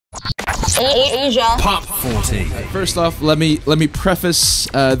Asia Pop 40. First off, let me preface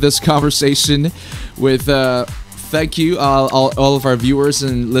this conversation with thank you all of our viewers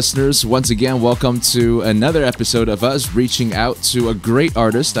and listeners. Once again, welcome to another episode of us reaching out to a great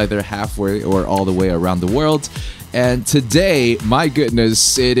artist, either halfway or all the way around the world. And today, my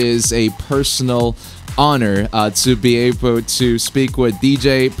goodness, it is a personal honor to be able to speak with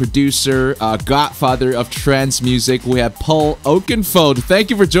DJ, producer, godfather of trance music. We have Paul Oakenfold. Thank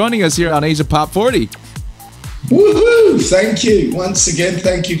you for joining us here on Asia Pop 40. Woohoo! Thank you. Once again,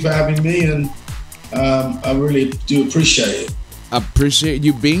 thank you for having me, and I really do appreciate it. Appreciate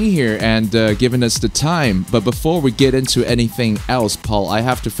you being here and giving us the time. But before we get into anything else, Paul, I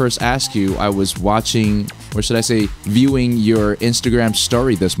have to first ask you, I was watching, or should I say, viewing your Instagram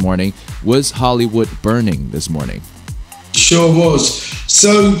story this morning. Was Hollywood burning this morning? Sure was.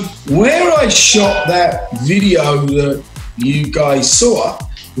 So where I shot that video that you guys saw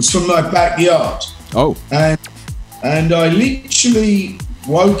was from my backyard. Oh. And I literally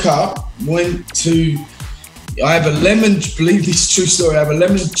woke up, went to, I have a lemon, believe this is a true story, I have a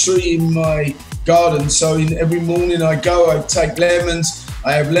lemon tree in my garden, so every morning I go, I take lemons,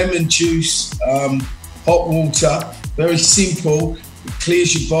 I have lemon juice, hot water, very simple, it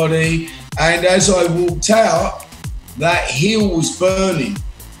clears your body. And as I walked out, that hill was burning,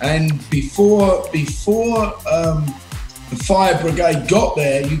 and before the fire brigade got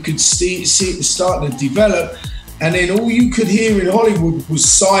there, you could see it was starting to develop, and then all you could hear in Hollywood was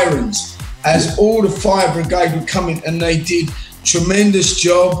sirens as all the fire brigade were coming, and they did tremendous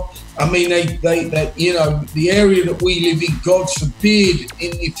job. I mean, they you know, the area that we live in, God forbid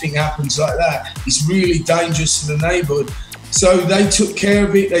anything happens like that, it's really dangerous to the neighborhood. So they took care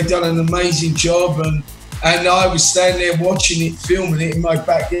of it, they done an amazing job, and I was standing there watching it, filming it in my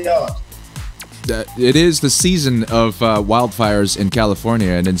backyard. It is the season of wildfires in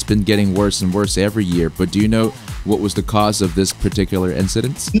California, and it's been getting worse and worse every year. But do you know what was the cause of this particular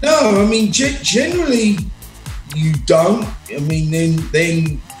incident? No, I mean, generally you don't. I mean,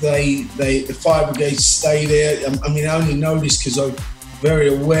 then the fire brigade stay there. I mean, I only know this because I'm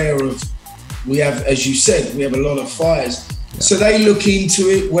very aware of, we have, as you said, we have a lot of fires. Yeah. So they look into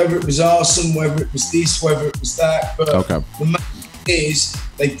it, whether it was arson, whether it was this, whether it was that. But okay. The main thing is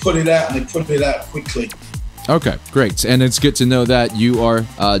they put it out, and they put it out quickly. Okay, great. And it's good to know that you are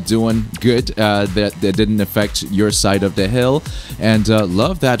doing good, that didn't affect your side of the hill. And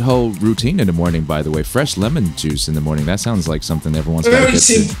love that whole routine in the morning, by the way. Fresh lemon juice in the morning. That sounds like something everyone's got to get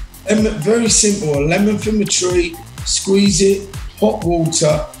to. Very simple. A lemon from the tree, squeeze it, hot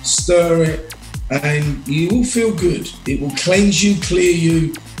water, stir it, and you will feel good. It will cleanse you, clear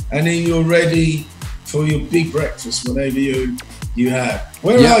you, and then you're ready for your big breakfast, whatever you have.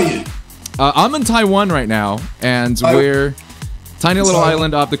 Where are you? I'm in Taiwan right now, and we're tiny little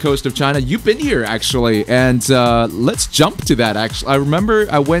island off the coast of China. You've been here, actually, and let's jump to that, actually. I remember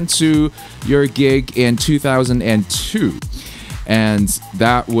I went to your gig in 2002, and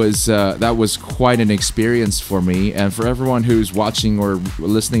that was quite an experience for me. And for everyone who's watching or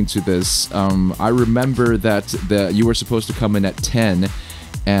listening to this, I remember that you were supposed to come in at 10,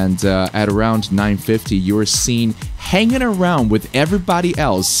 and at around 9:50 you were seen hanging around with everybody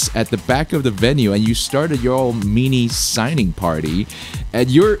else at the back of the venue, and you started your own mini signing party.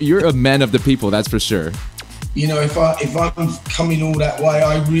 And you're a man of the people, that's for sure. You know, if I'm coming all that way,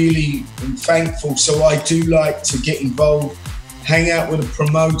 I really am thankful. So I do like to get involved, hang out with a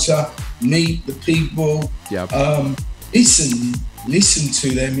promoter, meet the people. Yep. Listen to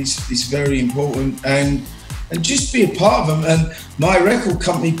them is very important, and just be a part of them. And my record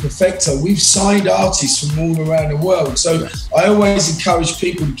company, Perfecto, we've signed artists from all around the world. So I always encourage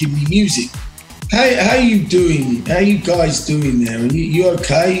people to give me music. How you doing? How you guys doing there? Are you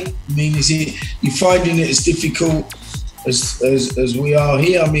okay? I mean, you finding it as difficult as we are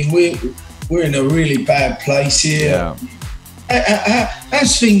here? I mean, we're in a really bad place here. Yeah.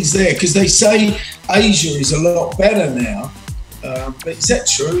 How's things there? Because they say Asia is a lot better now. But is that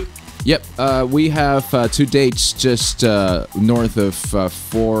true? Yep, we have to date just north of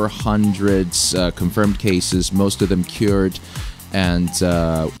 400 confirmed cases, most of them cured, and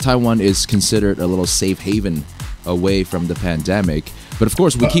Taiwan is considered a little safe haven away from the pandemic. But of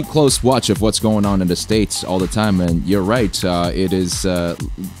course, we keep close watch of what's going on in the States all the time, and you're right, it is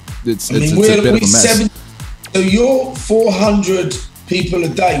it's a bit of a mess. So you're 400 people a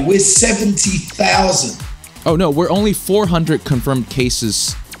day, we're 70,000. Oh no, we're only 400 confirmed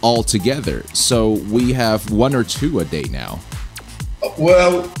cases altogether, so we have 1 or 2 a day now.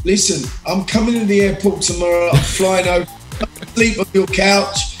 Well, listen, I'm coming to the airport tomorrow. I'm flying over, sleep on your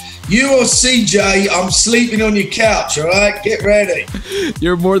couch. You or CJ, I'm sleeping on your couch, all right? Get ready.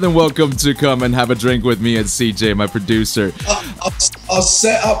 You're more than welcome to come and have a drink with me and CJ, my producer. I'll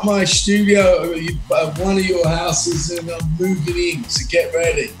set up my studio at one of your houses and I'm moving in, so get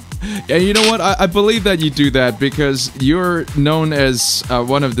ready. And you know what? I believe that you do that because you're known as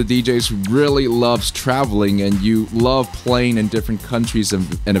one of the DJs who really loves traveling and you love playing in different countries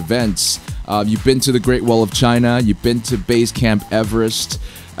and events. You've been to the Great Wall of China. You've been to Base Camp Everest.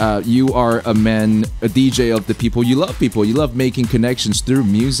 You are a DJ of the people. You love people. You love making connections through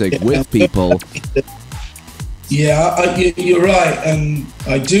music with people. Yeah, you're right. And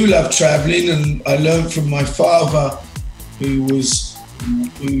I do love traveling. And I learned from my father, whose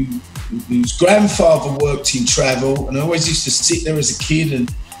grandfather worked in travel, and I always used to sit there as a kid and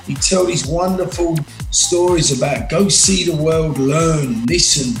he'd tell these wonderful stories about go see the world, learn,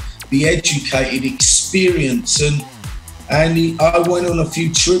 listen, be educated, experience. And I went on a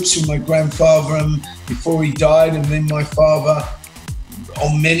few trips with my grandfather before he died, and then my father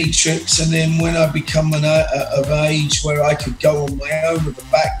on many trips. And then when I become of age where I could go on my own with a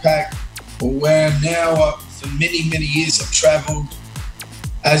backpack, or where now for many years I've traveled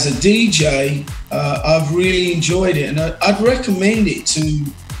as a DJ, I've really enjoyed it, and I'd recommend it to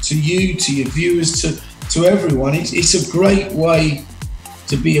you, to your viewers, to everyone. It's a great way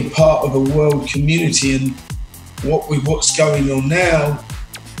to be a part of a world community, and what's going on now,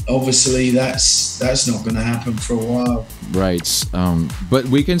 obviously that's not going to happen for a while. Right, but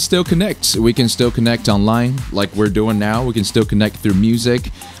we can still connect. We can still connect online like we're doing now. We can still connect through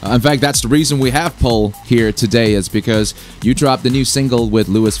music. In fact, that's the reason we have Paul here today, is because you dropped a new single with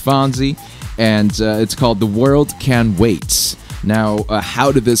Luis Fonsi, and it's called The World Can Wait. Now,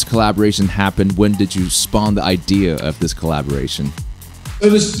 how did this collaboration happen? When did you spawn the idea of this collaboration? So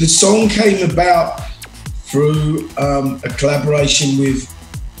the song came about through a collaboration with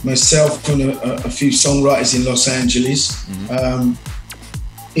myself and a few songwriters in Los Angeles. Mm-hmm.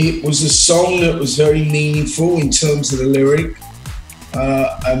 It was a song that was very meaningful in terms of the lyric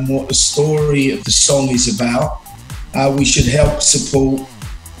and what the story of the song is about, how we should help support,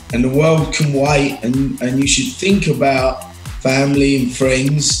 and the world can wait, and you should think about family and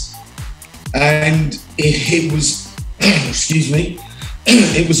friends. And it was, excuse me,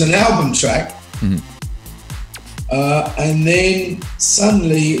 it was an album track. Mm-hmm. And then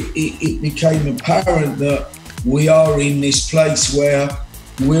suddenly it became apparent that we are in this place where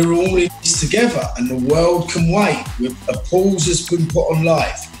we're all in this together and the world can wait. A pause has been put on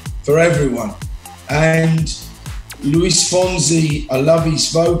life for everyone. And Luis Fonsi, I love his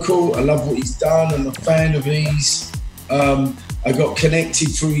vocal, I love what he's done, I'm a fan of his. I got connected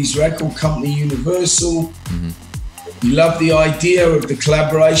through his record company, Universal. Mm-hmm. We loved the idea of the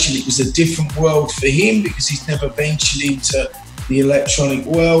collaboration. It was a different world for him because he's never ventured into the electronic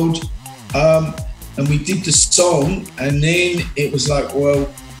world. And we did the song, and then it was like,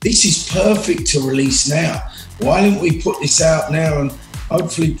 well, this is perfect to release now. Why don't we put this out now and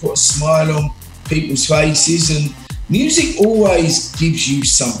hopefully put a smile on people's faces? And music always gives you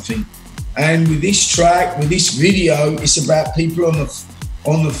something. And with this track, with this video, it's about people on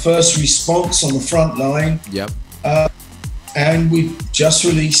the first response, on the front line. Yep. And we've just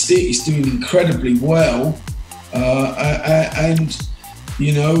released it. It's doing incredibly well, and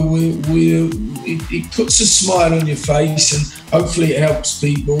you know, it puts a smile on your face, and hopefully it helps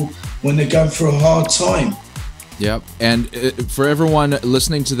people when they're going through a hard time. Yep. And for everyone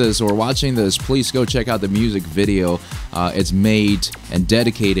listening to this or watching this, please go check out the music video. It's made and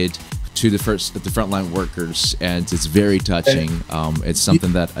dedicated to the frontline workers, and it's very touching. It's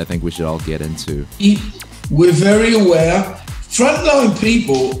something that I think we should all get into. We're very aware. Frontline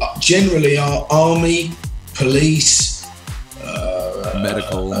people generally are army, police,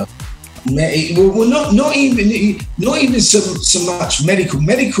 medical. Well, not even so much medical.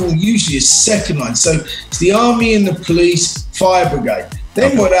 Medical usually is second line. So it's the army and the police, fire brigade.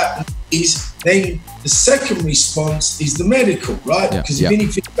 Then what happens is then the second response is the medical, right? Because if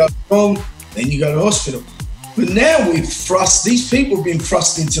anything goes wrong, then you go to hospital. But now we've thrust, these people have been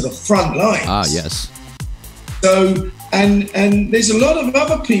thrust into the front lines. Ah, yes. So, and there's a lot of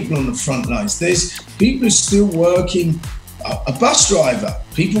other people on the front lines. There's people still working, a bus driver,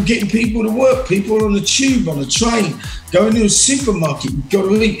 people getting people to work, people on the tube, on the train, going to a supermarket, got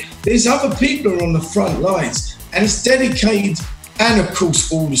to eat. There's other people on the front lines, and it's dedicated, and of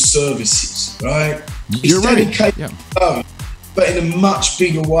course all the services, right? You're right. Dedicated, but in a much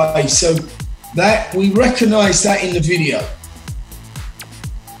bigger way. So that we recognise that in the video.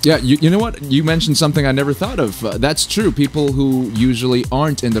 Yeah, you know what? You mentioned something I never thought of. That's true. People who usually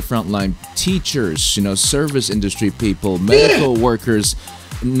aren't in the front line, teachers, you know, service industry people, medical workers,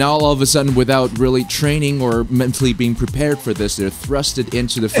 now all of a sudden, without really training or mentally being prepared for this, they're thrusted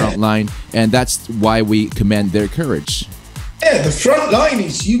into the front line, and that's why we commend their courage. Yeah, the front line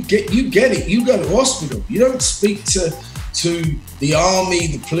is you get it. You go to hospital. You don't speak to the army,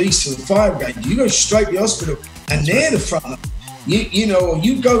 the police, or the fire brigade. You go straight to the hospital, and they're the front line. You know,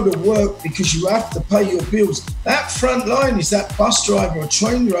 you go to work because you have to pay your bills. That front line is that bus driver or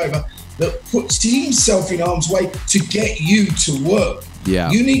train driver that puts himself in harm's way to get you to work. Yeah.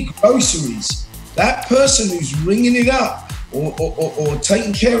 You need groceries. That person who's ringing it up or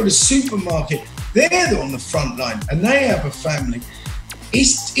taking care of the supermarket, they're on the front line and they have a family.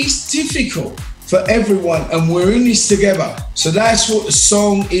 It's difficult for everyone, and we're in this together. So that's what the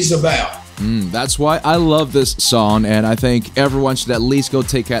song is about. That's why I love this song, and I think everyone should at least go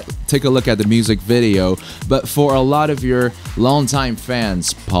take a look at the music video. But for a lot of your longtime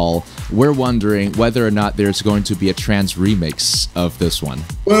fans, Paul, we're wondering whether or not there's going to be a trance remix of this one.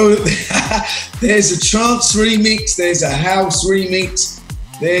 Well, there's a trance remix, there's a house remix,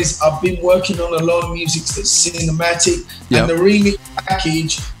 I've been working on a lot of music that's cinematic, and the remix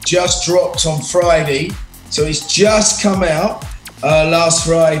package just dropped on Friday, so it's just come out. Last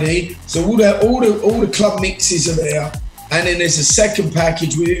Friday, so all the club mixes are there, and then there's a second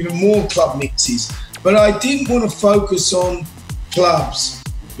package with even more club mixes. But I didn't want to focus on clubs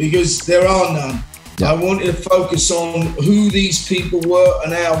because there are none. I wanted to focus on who these people were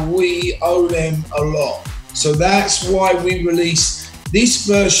and how we owe them a lot. So that's why we released this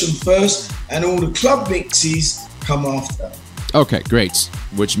version first, and all the club mixes come after. Okay, great.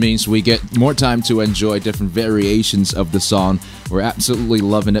 Which means we get more time to enjoy different variations of the song. We're absolutely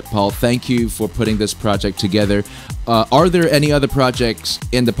loving it, Paul. Thank you for putting this project together. Are there any other projects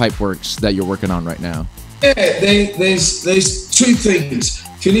in the pipeworks that you're working on right now? Yeah, there's two things.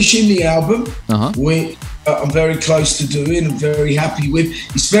 Finishing the album, which I'm very close to doing and very happy with.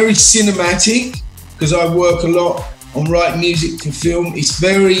 It's very cinematic because I work a lot on writing music for film. It's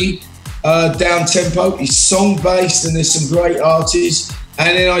very down tempo, it's song based, and there's some great artists.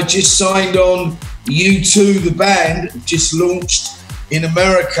 And then I just signed on U2, the band, just launched in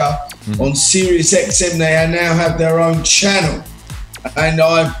America on Sirius XM. They now have their own channel, and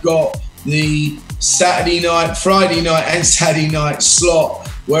I've got the Saturday night, Friday night, and Saturday night slot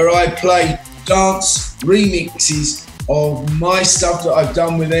where I play dance remixes of my stuff that I've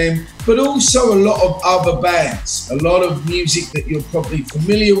done with them, but also a lot of other bands, a lot of music that you're probably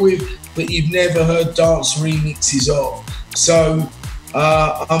familiar with, but you've never heard dance remixes of. So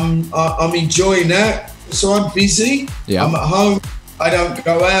I'm enjoying that. So I'm busy. I'm at home. I don't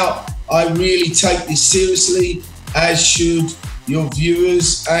go out. I really take this seriously, as should your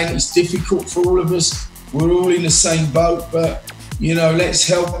viewers. And it's difficult for all of us. We're all in the same boat, but you know, let's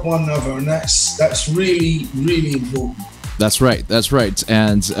help one another, and that's really, really important. That's right, that's right.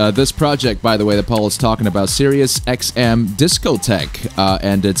 And this project, by the way, that Paul is talking about, Sirius XM Discotheque,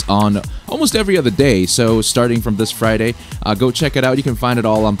 and it's on almost every other day. So starting from this Friday, go check it out. You can find it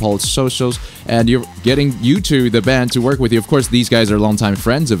all on Paul's socials. And you're getting U2, the band, to work with you. Of course, these guys are longtime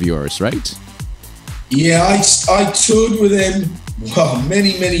friends of yours, right? Yeah, I toured with them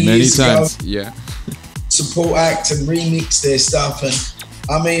many years times ago. Yeah. Support act and remix their stuff, and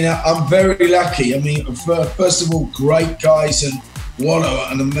I mean, I'm very lucky. I mean, first of all, great guys, and what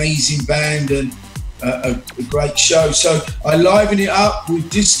an amazing band, and a great show. So I liven it up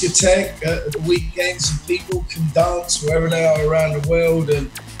with discotheque at the weekends, and people can dance wherever they are around the world and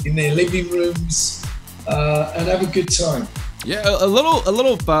in their living rooms and have a good time. Yeah, a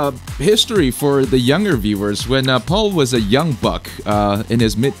little history for the younger viewers. When Paul was a young buck in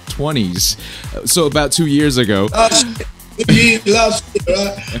his mid-20s, so about 2 years ago.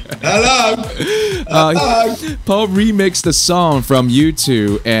 Hello. Paul remixed the song from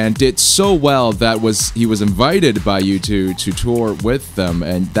U2 and did so well that he was invited by U2 to tour with them,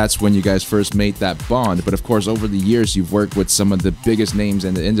 and that's when you guys first made that bond. But of course, over the years, you've worked with some of the biggest names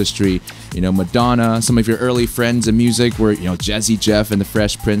in the industry. You know, Madonna. Some of your early friends in music were, you know, Jazzy Jeff and the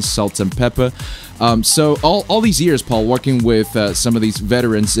Fresh Prince, Salt and Pepper. So all these years, Paul, working with some of these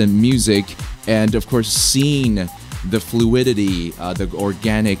veterans in music, and of course, seeing the fluidity, the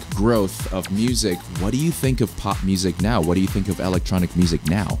organic growth of music. What do you think of pop music now? What do you think of electronic music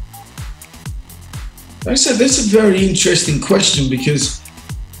now? I said that's a very interesting question, because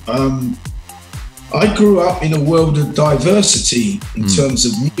I grew up in a world of diversity in terms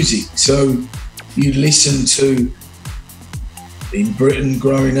of music. So you listen to, in Britain,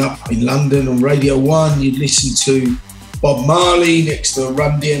 growing up in London on Radio 1, you'd listen to Bob Marley, next to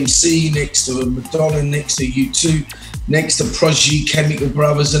Run DMC, next to Madonna, next to U2, next to Prodigy, Chemical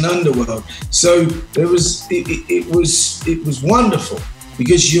Brothers, and Underworld. So it was wonderful,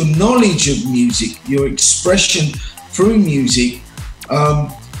 because your knowledge of music, your expression through music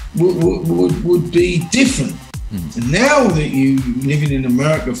would be different. And now that you living in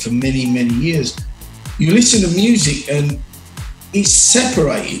America for many, many years, you listen to music and it's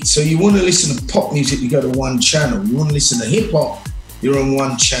separated. So you want to listen to pop music, you go to one channel. You want to listen to hip hop, you're on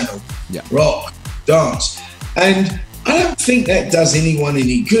one channel. Yeah. Rock, dance. And I don't think that does anyone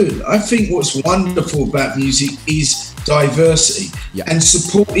any good. I think what's wonderful about music is diversity and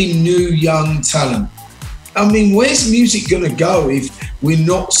supporting new young talent. I mean, where's music going to go if we're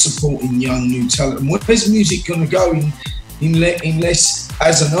not supporting young new talent? Where's music going to go unless,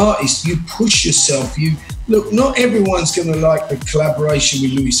 as an artist, you push yourself? Look, not everyone's going to like the collaboration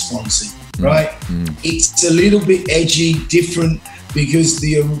with Luis Fonsi, right? It's a little bit edgy, different, because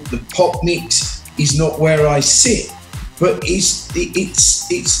the pop mix is not where I sit. But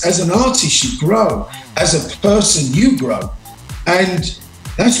it's as an artist you grow, as a person you grow, and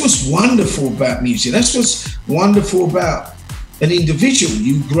that's what's wonderful about music. That's what's wonderful about an individual.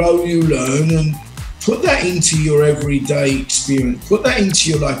 You grow, you learn, and put that into your everyday experience. Put that into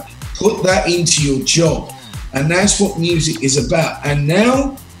your life. Put that into your job, and that's what music is about. And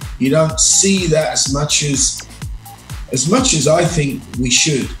now you don't see that as much as I think we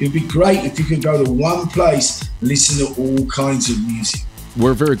should. It'd be great if you could go to one place and listen to all kinds of music.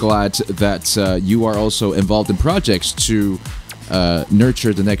 We're very glad that you are also involved in projects to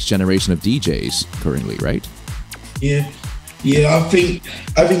nurture the next generation of DJs currently, right? Yeah. I think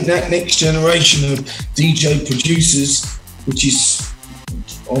that next generation of DJ producers, which is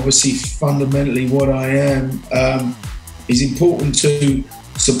obviously fundamentally what I am, is important to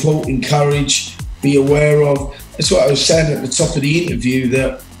support, encourage, be aware of. That's what I was saying at the top of the interview,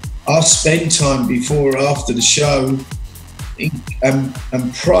 that I'll spend time before or after the show and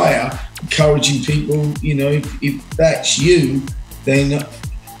prior encouraging people. You know, if that's you, then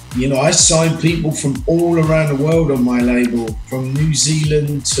I sign people from all around the world on my label, from New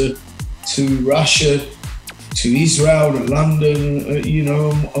Zealand to Russia to Israel to London,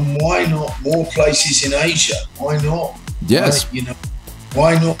 and why not more places in Asia? Why not? Yes.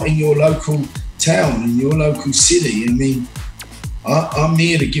 Why not in your local town, in your local city? I mean, I'm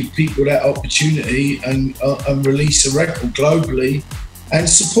here to give people that opportunity and release a record globally and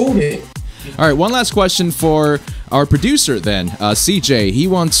support it. All right, one last question for our producer then, CJ. He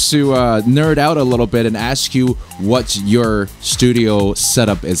wants to nerd out a little bit and ask you what your studio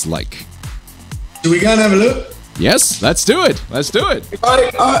setup is like. Should we go and have a look? Yes, let's do it.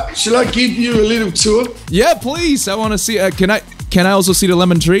 Shall I give you a little tour? Yeah, please. I want to see. Can I also see the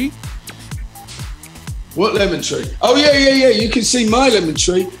lemon tree? What lemon tree? Oh, yeah. You can see my lemon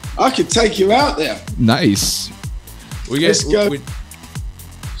tree. I could take you out there. Nice. Let's go.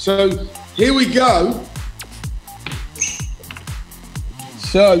 So, here we go.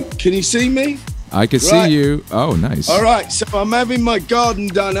 So, can you see me? I can see you. Oh, nice. All right. So, I'm having my garden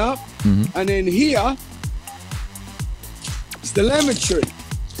done up. And then here is the lemon tree.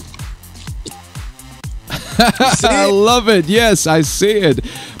 I love it. Yes, I see it.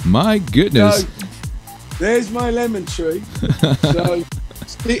 My goodness. So, there's my lemon tree.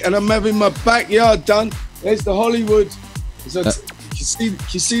 And I'm having my backyard done. There's the Hollywood. Can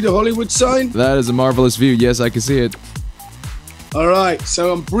you see the Hollywood sign? That is a marvelous view. Yes, I can see it. All right.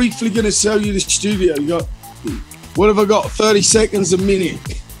 So I'm briefly going to show you the studio. What have I got? 30 seconds, a minute.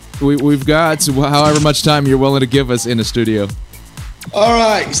 We've got however much time you're willing to give us in the studio. All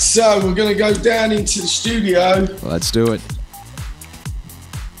right. So we're going to go down into the studio. Let's do it.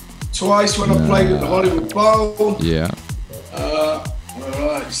 Twice when I played at the Hollywood Bowl. Yeah. All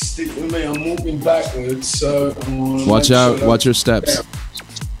right, stick with me. I'm walking backwards, so watch out. Watch your steps.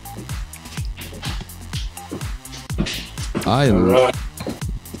 I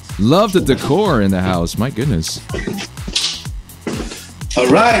love the decor in the house. My goodness. All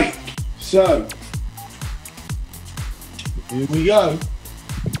right. So here we go.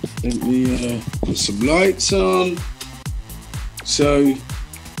 Let me put some lights on. So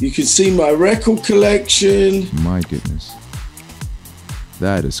you can see my record collection. My goodness.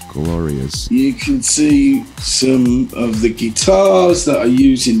 That is glorious. You can see some of the guitars that I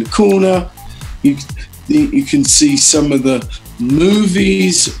use in the corner. You can see some of the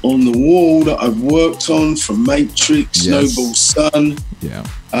movies on the wall that I've worked on, from Matrix, Snowball Sun. Yeah.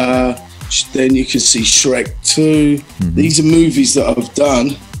 Then you can see Shrek 2. These are movies that I've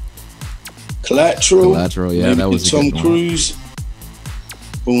done. Collateral. Yeah, that was Tom Cruise.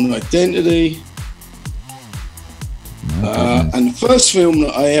 Born Identity. And the first film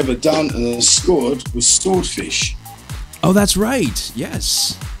that I ever done and scored was Swordfish. Oh, that's right.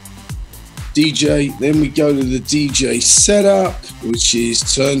 Yes. DJ, then we go to the DJ setup, which is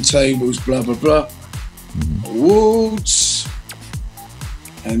turntables, blah, blah, blah. Awards.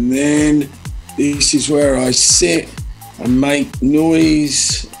 And then this is where I sit and make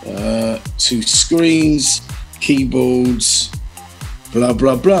noise to screens, keyboards, blah,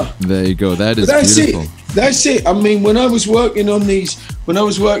 blah, blah. There you go. That is beautiful. That's it. I mean, when I was working on these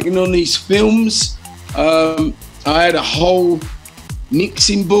films, I had a whole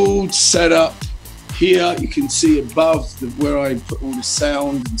mixing board set up here. You can see above where I put all the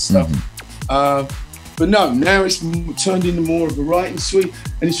sound and stuff. But no, now it's turned into more of a writing suite,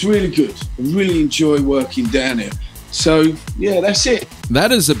 and it's really good. I really enjoy working down here. So yeah, that's it.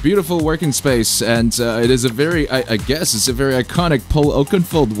 That is a beautiful working space, and it is a very, I guess, it's a very iconic Paul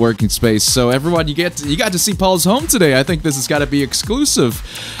Oakenfold working space. So everyone, you got to see Paul's home today. I think this has got to be exclusive.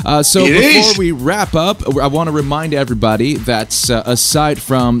 So before we wrap up, I want to remind everybody that aside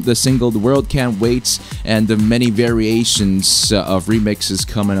from the single "The World Can't Wait" and the many variations of remixes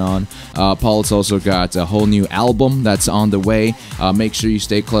coming on, Paul's also got a whole new album that's on the way. Make sure you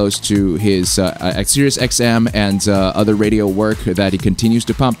stay close to his Sirius XM and other radio work that he continues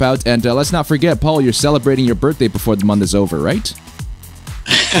to pump out. And let's not forget, Paul, you're celebrating your birthday before the month is over, right?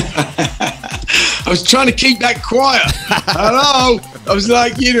 I was trying to keep that quiet. Hello? I was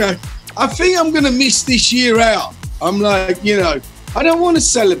like, I think I'm going to miss this year out. I'm like, I don't want to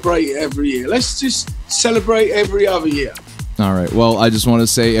celebrate it every year. Let's just celebrate every other year. All right. Well, I just want to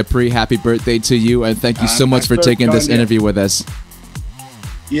say a pre-happy birthday to you, and thank you so much for taking this interview with us.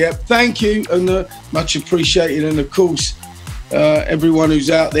 Yeah, thank you, and much appreciated. And of course, everyone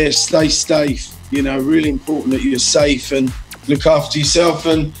who's out there, stay safe. Really important that you're safe and look after yourself.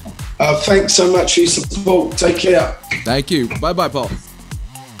 And thanks so much for your support. Take care. Thank you. Bye-bye, Paul.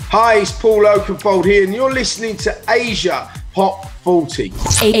 Hi, it's Paul Oakenfold here, and you're listening to Asia Pop 40.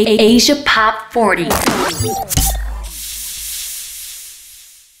 Asia Pop 40.